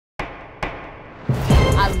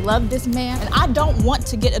love this man, and I don't want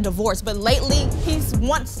to get a divorce, but lately, he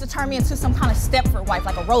wants to turn me into some kind of Stepford wife,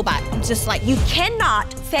 like a robot. I'm just like, you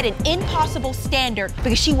cannot set an impossible standard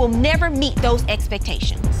because she will never meet those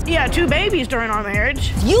expectations. You had 2 babies during our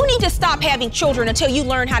marriage. You need to stop having children until you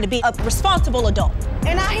learn how to be a responsible adult.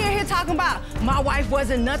 And I hear him talking about my wife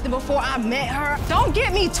wasn't nothing before I met her. Don't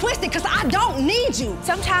get me twisted, because I don't need you.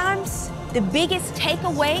 Sometimes the biggest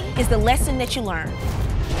takeaway is the lesson that you learn.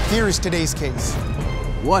 Here is today's case.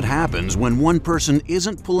 What happens when one person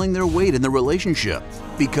isn't pulling their weight in the relationship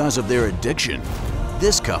because of their addiction?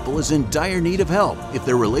 This couple is in dire need of help if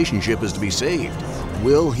their relationship is to be saved.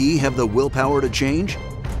 Will he have the willpower to change?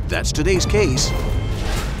 That's today's case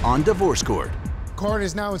on Divorce Court. Court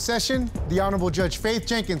is now in session. The Honorable Judge Faith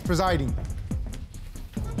Jenkins presiding.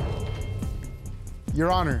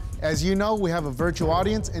 Your Honor, as you know, we have a virtual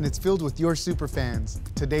audience and it's filled with your super fans.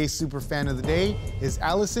 Today's super fan of the day is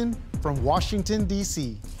Allison from Washington,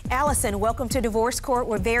 D.C. Allison, welcome to Divorce Court.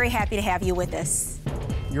 We're very happy to have you with us.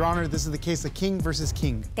 Your Honor, this is the case of King versus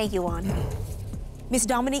King. Thank you, Juan. Miss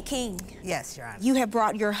Domenique King. Yes, Your Honor. You have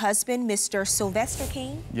brought your husband, Mr. Sylvester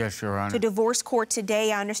King. Yes, Your Honor. To divorce court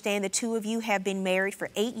today. I understand the 2 of you have been married for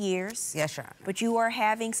 8 years. Yes, Your Honor. But you are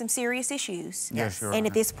having some serious issues. Yes, Your Honor. And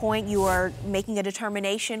at this point, you are making a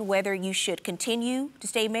determination whether you should continue to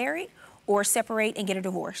stay married or separate and get a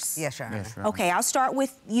divorce. Yes, Your Honor. Yes, Your Honor. Okay, I'll start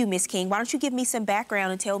with you, Miss King. Why don't you give me some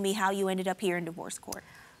background and tell me how you ended up here in divorce court?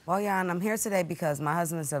 Well, Your Honor, I'm here today because my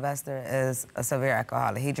husband, Sylvester, is a severe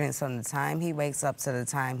alcoholic. He drinks from the time he wakes up to the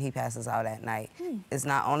time he passes out at night. It's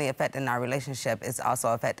not only affecting our relationship, it's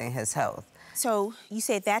also affecting his health. So you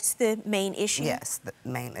said that's the main issue? Yes, the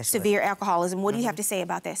main issue. Severe alcoholism. What do you have to say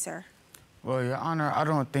about that, sir? Well, Your Honor, I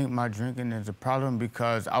don't think my drinking is a problem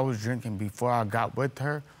because I was drinking before I got with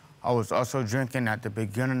her. I was also drinking at the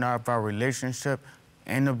beginning of our relationship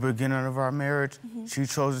and the beginning of our marriage. She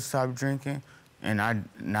chose to stop drinking, and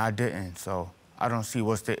I didn't. So I don't see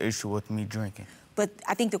what's the issue with me drinking. But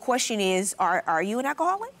I think the question is, are you an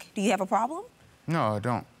alcoholic? Do you have a problem? No, I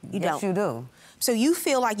don't. You Yes, don't? you do. So you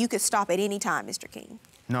feel like you could stop at any time, Mr. King?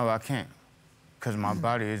 No, I can't, because my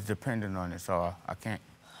body is dependent on it, so I can't.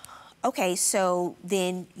 Okay, so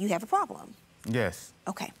then you have a problem. Yes.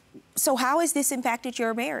 Okay. So how has this impacted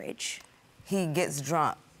your marriage? He gets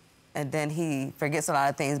drunk, and then he forgets a lot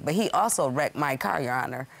of things, but he also wrecked my car, Your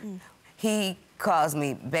Honor. He calls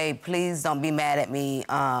me, babe, please don't be mad at me.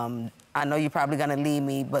 I know you're probably gonna leave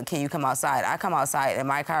me, but can you come outside? I come outside, and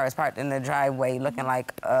my car is parked in the driveway looking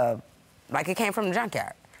like it came from the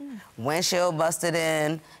junkyard. Windshield busted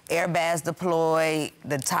in, airbags deployed,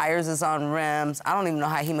 the tires is on rims. I don't even know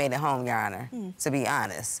how he made it home, Your Honor, to be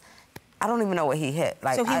honest. I don't even know what he hit.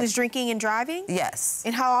 So he was drinking and driving? Yes.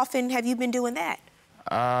 And how often have you been doing that?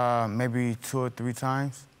 Maybe 2 or 3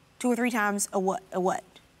 times. 2 or 3 times a what?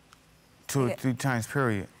 2 or 3 times,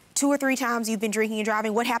 period. 2 or 3 times you've been drinking and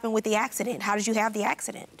driving. What happened with the accident? How did you have the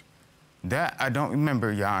accident? That I don't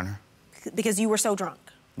remember, Your Honor. Because you were so drunk?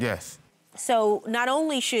 Yes. So not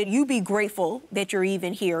only should you be grateful that you're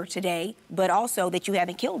even here today, but also that you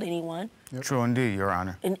haven't killed anyone. True indeed, Your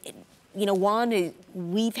Honor. And, you know, Juan,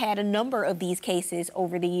 we've had a number of these cases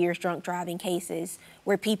over the years, drunk driving cases,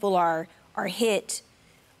 where people are hit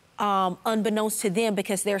unbeknownst to them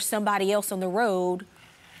because there's somebody else on the road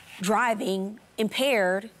driving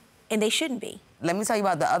impaired, and they shouldn't be. Let me tell you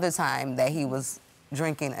about the other time that he was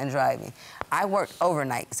drinking and driving. I worked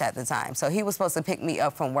overnights at the time, so he was supposed to pick me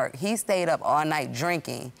up from work. He stayed up all night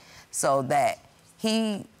drinking so that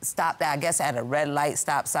he stopped, I guess, at a red light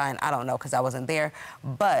stop sign. I don't know, because I wasn't there.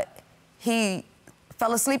 But he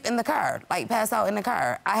fell asleep in the car, like passed out in the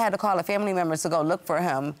car. I had to call a family member to go look for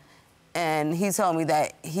him, and he told me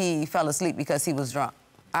that he fell asleep because he was drunk.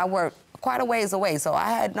 I worked quite a ways away, so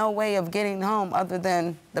I had no way of getting home other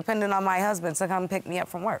than depending on my husband to come pick me up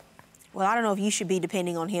from work. Well, I don't know if you should be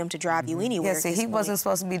depending on him to drive you anywhere. Yeah, see, he wasn't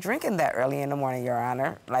supposed to be drinking that early in the morning, Your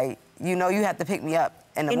Honor. Like, you know you have to pick me up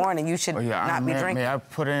in the morning. You should not be drinking. May I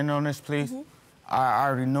put in on this, please? I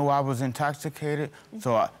already knew I was intoxicated,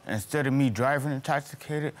 so instead of me driving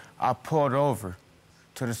intoxicated, I pulled over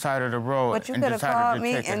to the side of the road. But you and could have decided called to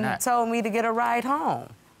me take a and nap. told me to get a ride home.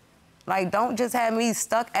 Like, don't just have me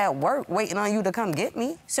stuck at work waiting on you to come get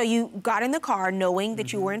me. So you got in the car knowing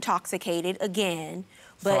that you were intoxicated again,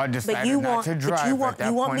 So I but decided you not want to drive you at want that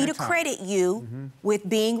you want point me in to time. credit you with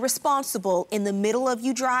being responsible in the middle of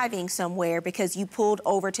you driving somewhere because you pulled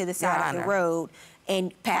over to the side of the Honor. road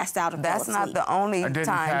and passed out and That's fell not asleep. the only I didn't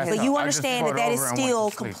time. pass his- But you I just understand that pulled that is over and went still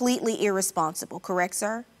to sleep. completely irresponsible, correct,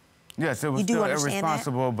 sir? Yes, it was You do still understand that?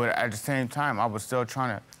 irresponsible, but at the same time, I was still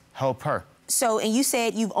trying to help her. So, and you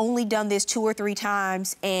said you've only done this 2 or 3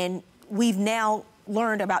 times, and we've now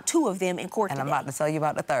learned about 2 of them in court And today. I'm about to tell you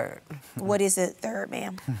about the third. What is the third,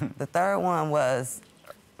 ma'am? The third one was,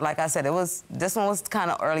 like I said, this one was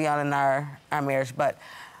kind of early on in our marriage, but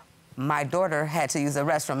my daughter had to use the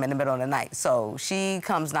restroom in the middle of the night. So she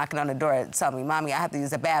comes knocking on the door and tells me, Mommy, I have to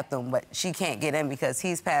use the bathroom, but she can't get in because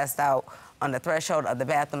he's passed out on the threshold of the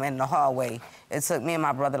bathroom in the hallway. It took me and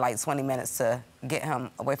my brother like 20 minutes to get him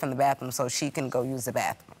away from the bathroom so she can go use the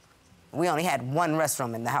bathroom. We only had 1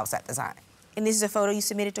 restroom in the house at the time. And this is a photo you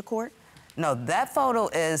submitted to court? No, that photo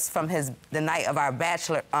is from the night of our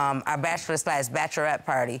bachelorette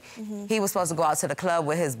party. He was supposed to go out to the club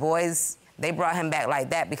with his boys. They brought him back like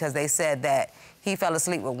that because they said that he fell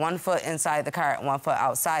asleep with 1 foot inside the car and 1 foot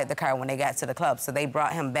outside the car when they got to the club. So they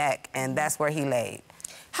brought him back, and that's where he laid.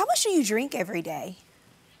 How much do you drink every day?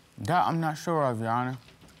 That I'm not sure of, Your Honor.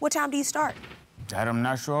 What time do you start? That I'm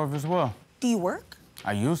not sure of as well. Do you work?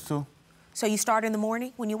 I used to. So you start in the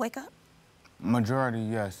morning when you wake up? Majority,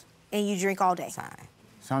 yes. And you drink all day?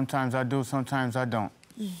 Sometimes I do, sometimes I don't.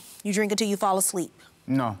 You drink until you fall asleep?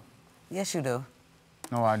 No. Yes, you do.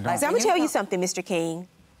 No, I don't. So I'm gonna tell you something, Mr. King,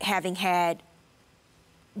 having had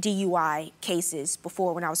DUI cases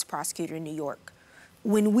before when I was a prosecutor in New York.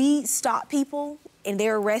 When we stop people and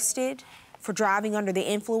they're arrested for driving under the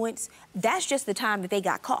influence, that's just the time that they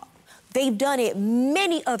got caught. They've done it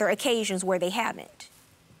many other occasions where they haven't.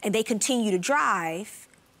 And they continue to drive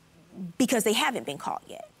because they haven't been caught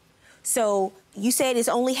yet. So you said it's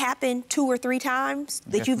only happened 2 or 3 times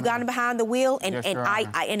that you've gotten behind the wheel, and, Yes, and Your I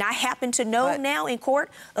Honor. happen to know now in court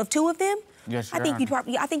of 2 of them. Yes, I Your think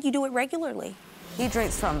Honor. I think you do it regularly. He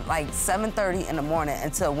drinks from like 7:30 in the morning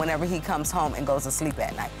until whenever he comes home and goes to sleep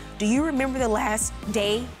at night. Do you remember the last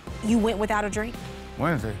day you went without a drink?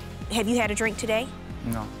 Wednesday? Have you had a drink today?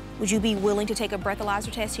 No. Would you be willing to take a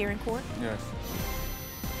breathalyzer test here in court? Yes.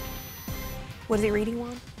 What is it reading,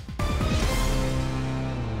 Juan?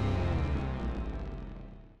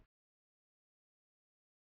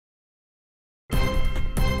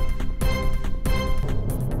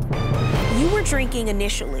 You were drinking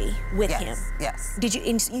initially with him. Yes. Did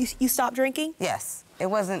you, you stopped drinking? Yes. It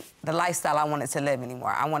wasn't the lifestyle I wanted to live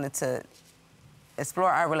anymore. I wanted to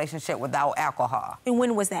explore our relationship without alcohol. And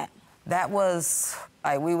when was that? That was,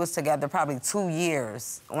 like, we was together probably 2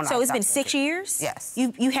 years. So it's been 6 years? Yes.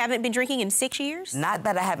 You haven't been drinking in 6 years? Not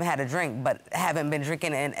that I haven't had a drink, but haven't been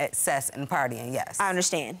drinking in excess and partying, yes. I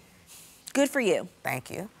understand. Good for you. Thank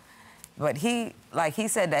you. But he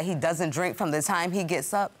said that he doesn't drink from the time he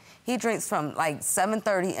gets up. He drinks from like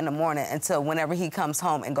 7:30 in the morning until whenever he comes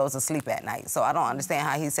home and goes to sleep at night. So I don't understand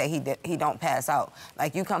how he say he don't pass out.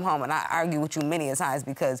 Like, you come home, and I argue with you many a times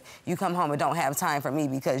because you come home and don't have time for me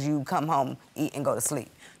because you come home, eat, and go to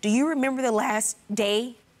sleep. Do you remember the last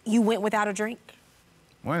day you went without a drink?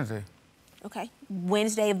 Wednesday? Okay.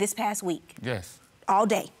 Wednesday of this past week? Yes. All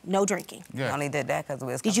day, no drinking? Yes. I only did that because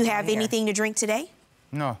we was Did you coming have down here. anything to drink today?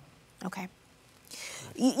 No. Okay.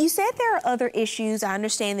 You said there are other issues. I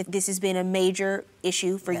understand that this has been a major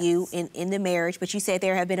issue for you in the marriage, but you said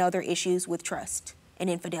there have been other issues with trust and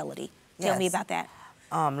infidelity. Tell me about that.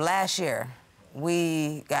 Last year,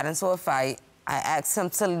 we got into a fight. I asked him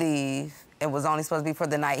to leave. It was only supposed to be for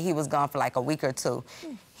the night. He was gone for like a week or 2.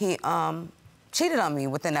 He cheated on me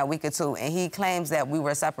within that week or 2, and he claims that we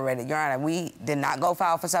were separated. Your Honor, we did not go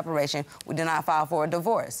file for separation. We did not file for a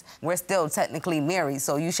divorce. We're still technically married,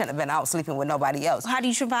 so you shouldn't have been out sleeping with nobody else. How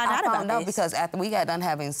did you find out about this? Because after we got done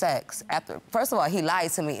having sex, first of all, he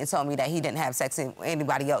lied to me and told me that he didn't have sex with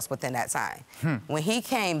anybody else within that time. When he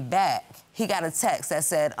came back, he got a text that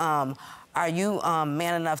said, are you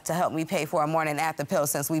man enough to help me pay for a morning after pill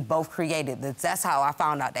since we both created this? That's how I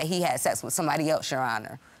found out that he had sex with somebody else, Your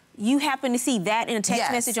Honor. You happened to see that in a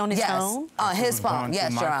text message on his phone? On his phone,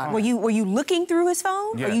 yes, Your Honor. Were you looking through his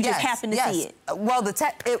phone, or you just happened to see it? Well,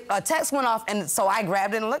 a text went off, and so I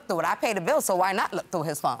grabbed it and looked through it. I paid the bill, so why not look through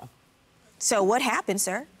his phone? So what happened,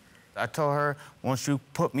 sir? I told her, once you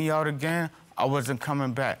put me out again, I wasn't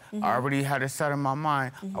coming back. I already had it set in my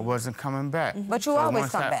mind, I wasn't coming back. But you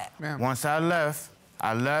always come back. Once I left,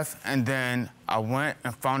 and then I went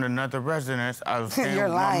and found another residence. I was staying You're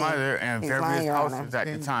with my lying. mother in He's various lying, Your Honor. houses at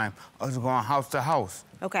the time. I was going house to house.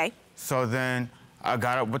 Okay. So then I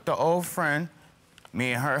got up with the old friend.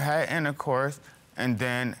 Me and her had intercourse. And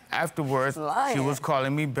then afterwards, she was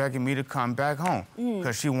calling me, begging me to come back home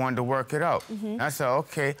because she wanted to work it out. I said,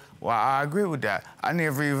 okay, well, I agree with that. I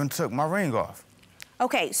never even took my ring off.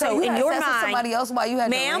 Okay, so you in had your sex with mind... somebody else while you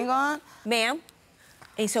had your ring on? Ma'am,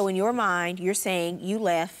 and so in your mind, you're saying you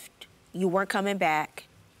left, you weren't coming back,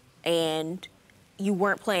 and you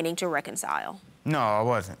weren't planning to reconcile. No, I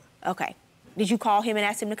wasn't. Okay. Did you call him and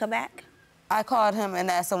ask him to come back? I called him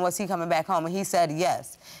and asked him, was he coming back home? And he said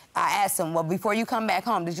yes. I asked him, well, before you come back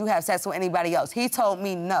home, did you have sex with anybody else? He told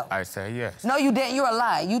me no. I said yes. No, you didn't. You're a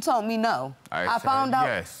lie. You told me no. I found out.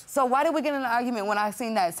 Yes. So why did we get in an argument when I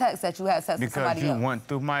seen that text that you had sex with somebody else? Because you went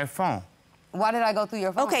through my phone. Why did I go through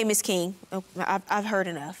your phone? Okay, Ms. King, I've heard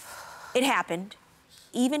enough. It happened.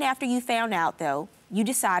 Even after you found out, though, you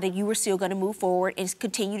decided you were still going to move forward and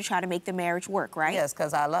continue to try to make the marriage work, right? Yes,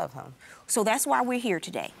 because I love him. So that's why we're here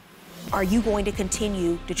today. Are you going to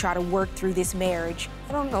continue to try to work through this marriage?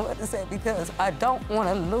 I don't know what to say because I don't want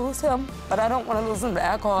to lose him, but I don't want to lose him to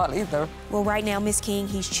alcohol either. Well, right now, Ms. King,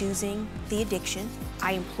 he's choosing the addiction.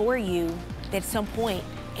 I implore you that at some point,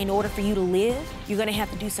 in order for you to live, you're going to have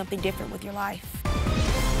to do something different with your life.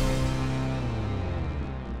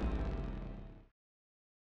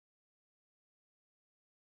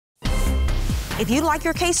 If you'd like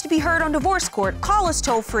your case to be heard on divorce court, call us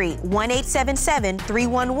toll-free,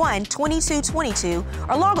 1-877-311-2222,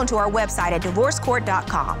 or log on to our website at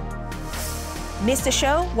divorcecourt.com. Miss the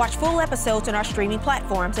show? Watch full episodes on our streaming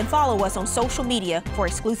platforms and follow us on social media for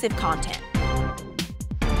exclusive content.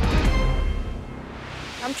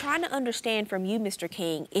 I'm trying to understand from you, Mr.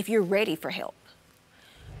 King, if you're ready for help.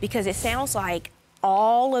 Because it sounds like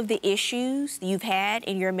all of the issues that you've had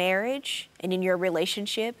in your marriage and in your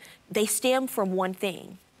relationship, they stem from one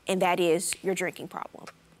thing, and that is your drinking problem.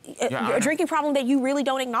 A drinking problem that you really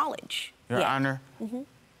don't acknowledge. Your Honor,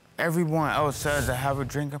 everyone else says I have a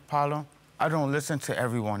drinking problem. I don't listen to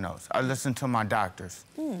everyone else. I listen to my doctors.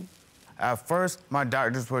 At first, my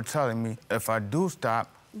doctors were telling me if I do stop,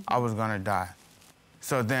 I was gonna die.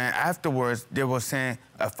 So then afterwards, they were saying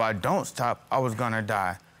if I don't stop, I was gonna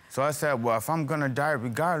die. So I said, well, if I'm gonna die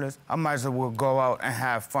regardless, I might as well go out and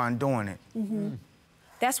have fun doing it.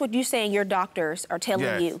 That's what you're saying your doctors are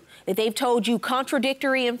telling you, that they've told you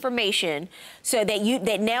contradictory information so that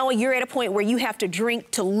now you're at a point where you have to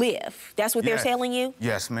drink to live. That's what they're telling you?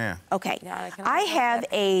 Yes, ma'am. Okay. I have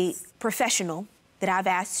a professional that I've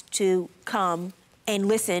asked to come and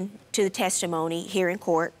listen to the testimony here in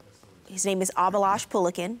court. His name is Abhilash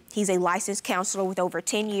Pulikin. He's a licensed counselor with over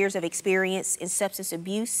 10 years of experience in substance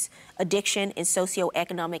abuse, addiction, and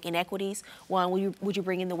socioeconomic inequities. Juan, would you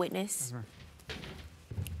bring in the witness? Yes,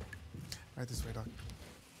 right this way, Doc.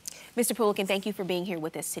 Mr. Pulikin, thank you for being here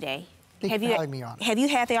with us today. Thank you for having me on. Have you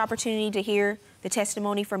had the opportunity to hear the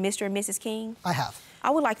testimony from Mr. and Mrs. King? I have. I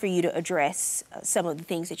would like for you to address some of the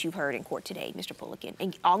things that you've heard in court today, Mr. Pulikin,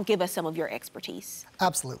 and I'll give us some of your expertise.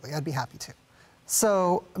 Absolutely, I'd be happy to.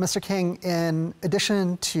 So, Mr. King, in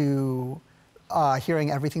addition to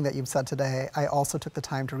hearing everything that you've said today, I also took the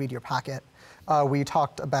time to read your packet. We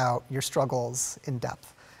talked about your struggles in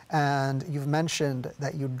depth, and you've mentioned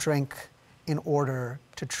that you drink in order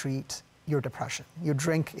to treat your depression. You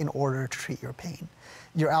drink in order to treat your pain.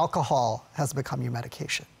 Your alcohol has become your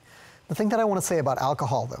medication. The thing that I want to say about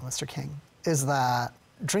alcohol, though, Mr. King, is that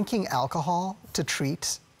drinking alcohol to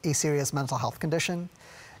treat a serious mental health condition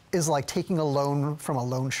is like taking a loan from a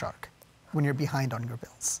loan shark when you're behind on your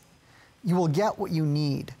bills. You will get what you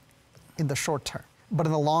need in the short term, but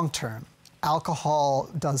in the long term, alcohol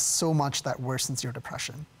does so much that worsens your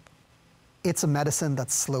depression. It's a medicine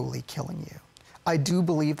that's slowly killing you. I do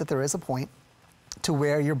believe that there is a point to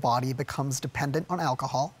where your body becomes dependent on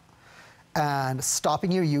alcohol, and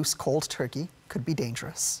stopping your use cold turkey could be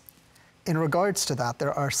dangerous. In regards to that,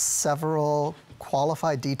 there are several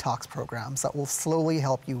qualified detox programs that will slowly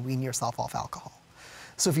help you wean yourself off alcohol.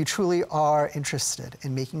 So if you truly are interested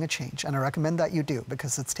in making a change, and I recommend that you do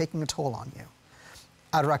because it's taking a toll on you,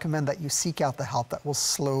 I'd recommend that you seek out the help that will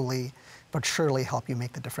slowly but surely help you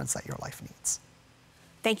make the difference that your life needs.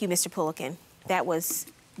 Thank you, Mr. Pulikin. That was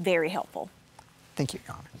very helpful. Thank you,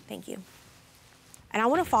 Your Honor. Thank you. And I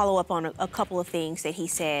want to follow up on a couple of things that he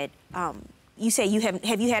said. You say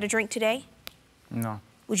have you had a drink today? No.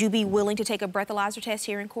 Would you be willing to take a breathalyzer test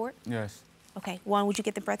here in court? Yes. Okay. Juan, would you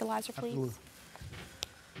get the breathalyzer, please? Absolutely.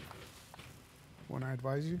 When I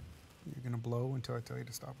advise you, you're gonna blow until I tell you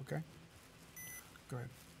to stop, okay? Go ahead.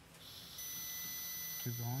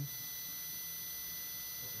 Keep going.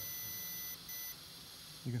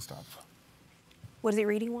 You can stop. What is it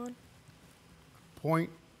reading, Juan?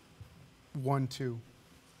 0.12.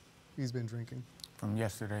 He's been drinking. From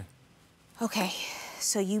yesterday. Okay,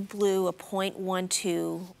 so you blew a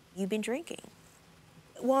 0.12. You've been drinking.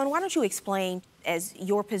 Juan, why don't you explain, as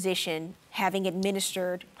your position, having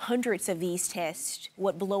administered hundreds of these tests,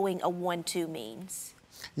 what blowing a 1.2 means?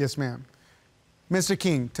 Yes, ma'am. Mr.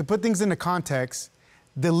 King, to put things into context,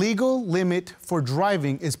 the legal limit for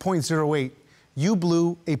driving is 0.08. You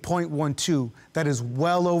blew a 0.12. That is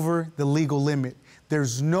well over the legal limit.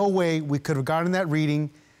 There's no way we could have gotten that reading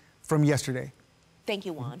from yesterday. Thank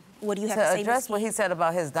you, Juan. What do you have to say, To Ms. address King? what he said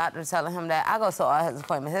about his doctor telling him that, I go to all his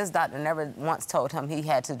appointments. His doctor never once told him he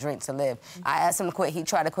had to drink to live. I asked him to quit. He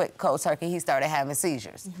tried to quit cold turkey. He started having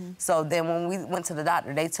seizures. So then when we went to the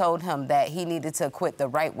doctor, they told him that he needed to quit the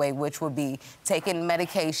right way, which would be taking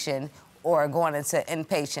medication or going into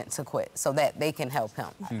inpatient to quit so that they can help him.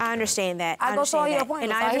 I understand that. I go to all your And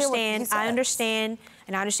appointments. I I hear what he understand. says.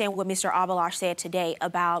 I understand what Mr. Abalash said today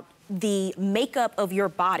about the makeup of your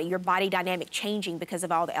body dynamic changing because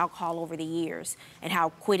of all the alcohol over the years and how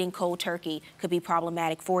quitting cold turkey could be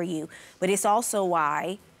problematic for you. But it's also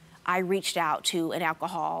why I reached out to an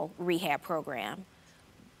alcohol rehab program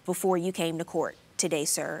before you came to court today,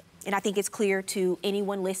 sir. And I think it's clear to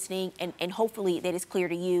anyone listening, and hopefully that it's clear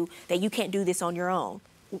to you that you can't do this on your own.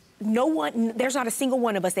 There's not a single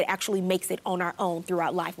one of us that actually makes it on our own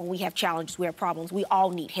throughout life. When we have challenges, we have problems, we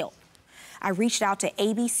all need help. I reached out to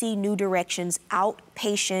ABC New Directions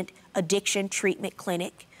Outpatient Addiction Treatment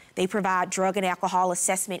Clinic. They provide drug and alcohol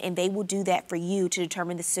assessment, and they will do that for you to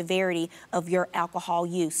determine the severity of your alcohol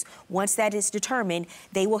use. Once that is determined,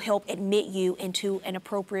 they will help admit you into an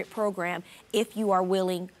appropriate program if you are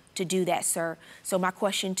willing to do that, sir. So my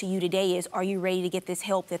question to you today is, are you ready to get this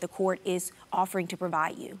help that the court is offering to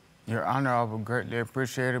provide you? Your Honor, I would greatly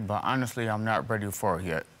appreciate it, but honestly, I'm not ready for it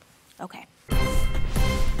yet. Okay.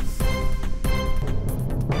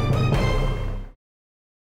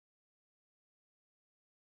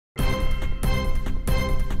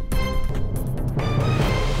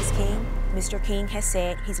 Mr. King has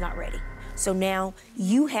said he's not ready. So now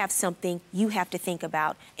you have something you have to think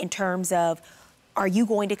about in terms of, are you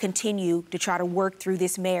going to continue to try to work through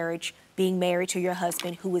this marriage, being married to your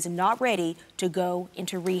husband who is not ready to go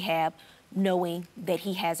into rehab, knowing that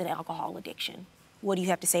he has an alcohol addiction? What do you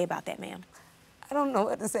have to say about that, ma'am? I don't know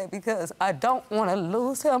what to say because I don't want to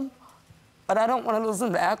lose him, but I don't want to lose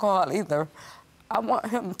him to alcohol either. I want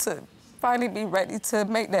him to finally be ready to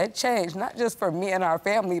make that change, not just for me and our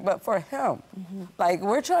family, but for him. Like,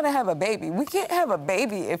 we're trying to have a baby. We can't have a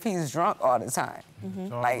baby if he's drunk all the time.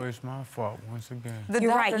 It's always my fault, once again. The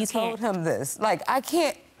doctor told him this. Like, I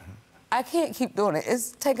can't keep doing it.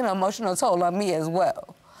 It's taking an emotional toll on me as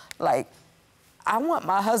well. Like, I want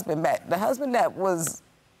my husband back. The husband that was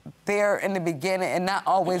there in the beginning and not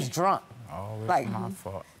always drunk. Always like, my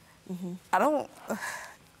fault.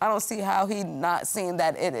 I don't see how he not seeing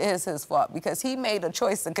that it is his fault because he made a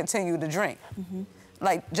choice to continue to drink.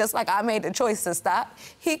 Like, just like I made the choice to stop,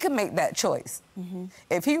 he could make that choice.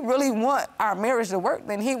 If he really want our marriage to work,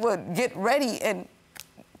 then he would get ready and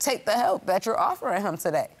take the help that you're offering him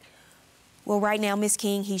today. Well, right now, Ms.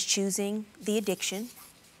 King, he's choosing the addiction,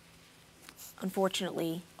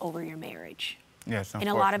 unfortunately, over your marriage. Yes, and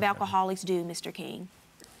a lot of alcoholics do, Mr. King.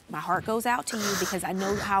 My heart goes out to you because I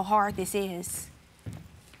know how hard this is.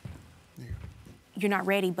 You're not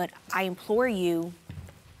ready, but I implore you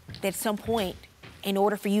that at some point, in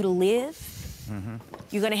order for you to live,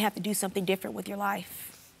 you're gonna have to do something different with your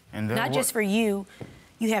life. And not just for you.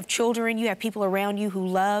 You have children, you have people around you who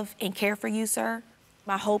love and care for you, sir.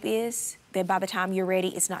 My hope is that by the time you're ready,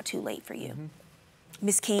 it's not too late for you.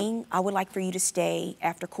 Ms. King, I would like for you to stay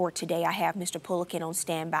after court today. I have Mr. Pullikin on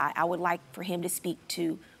standby. I would like for him to speak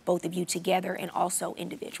to both of you together and also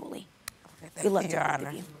individually. Good luck to both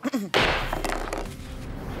of you.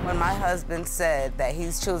 When my husband said that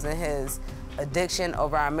he's choosing his addiction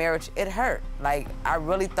over our marriage, it hurt. Like, I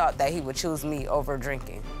really thought that he would choose me over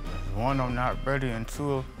drinking. One, I'm not ready, and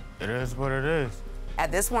two, it is what it is.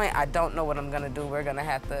 At this point, I don't know what I'm gonna do. We're gonna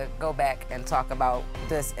have to go back and talk about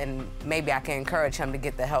this, and maybe I can encourage him to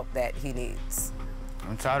get the help that he needs.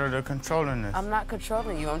 I'm tired of controlling this. I'm not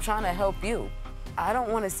controlling you. I'm trying to help you. I don't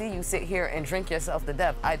want to see you sit here and drink yourself to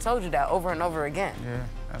death. I told you that over and over again. Yeah,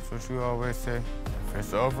 that's what you always say. If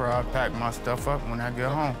it's over, I'll pack my stuff up when I get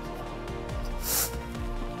home.